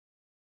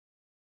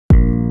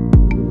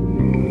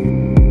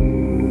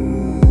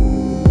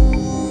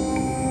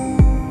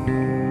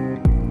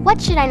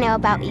What should I know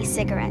about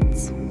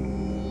e-cigarettes?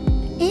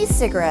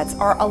 E-cigarettes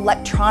are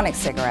electronic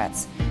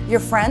cigarettes.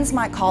 Your friends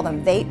might call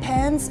them vape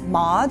pens,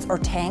 mods, or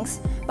tanks,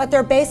 but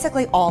they're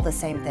basically all the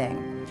same thing.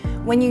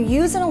 When you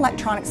use an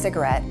electronic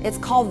cigarette, it's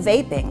called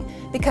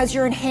vaping because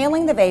you're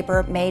inhaling the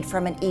vapor made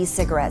from an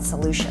e-cigarette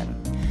solution.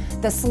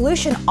 The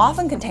solution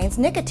often contains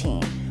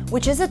nicotine,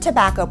 which is a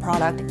tobacco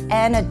product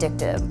and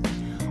addictive.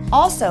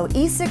 Also,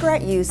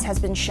 e-cigarette use has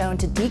been shown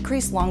to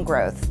decrease lung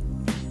growth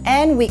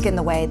and weaken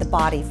the way the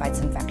body fights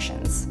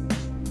infections.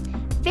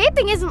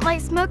 Vaping isn't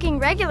like smoking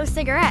regular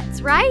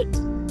cigarettes, right?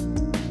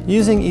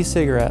 Using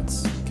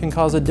e-cigarettes can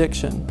cause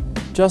addiction,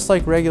 just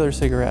like regular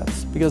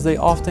cigarettes, because they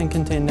often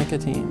contain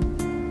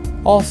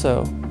nicotine.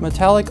 Also,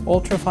 metallic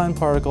ultrafine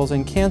particles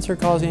and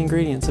cancer-causing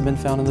ingredients have been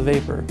found in the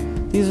vapor.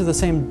 These are the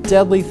same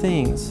deadly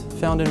things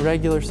found in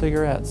regular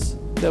cigarettes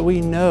that we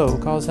know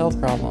cause health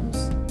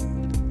problems.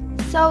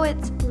 So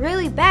it's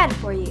really bad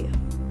for you.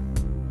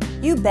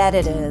 You bet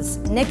it is.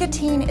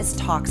 Nicotine is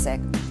toxic.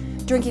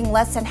 Drinking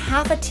less than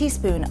half a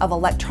teaspoon of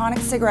electronic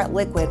cigarette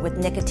liquid with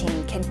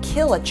nicotine can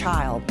kill a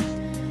child.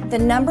 The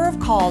number of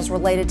calls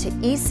related to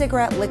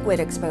e-cigarette liquid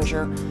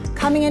exposure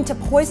coming into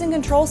poison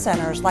control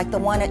centers like the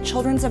one at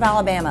Children's of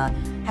Alabama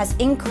has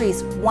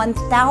increased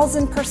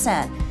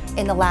 1,000%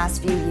 in the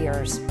last few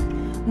years.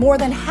 More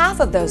than half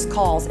of those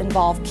calls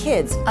involve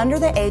kids under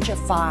the age of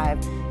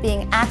 5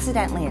 being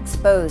accidentally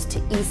exposed to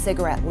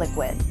e-cigarette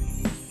liquid.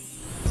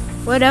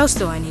 What else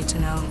do I need to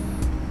know?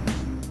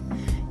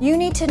 You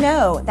need to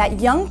know that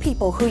young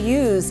people who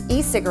use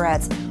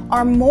e-cigarettes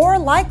are more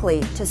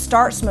likely to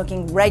start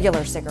smoking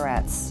regular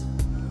cigarettes.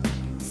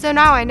 So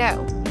now I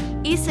know.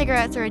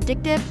 E-cigarettes are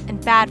addictive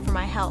and bad for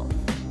my health.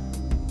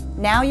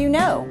 Now you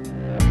know.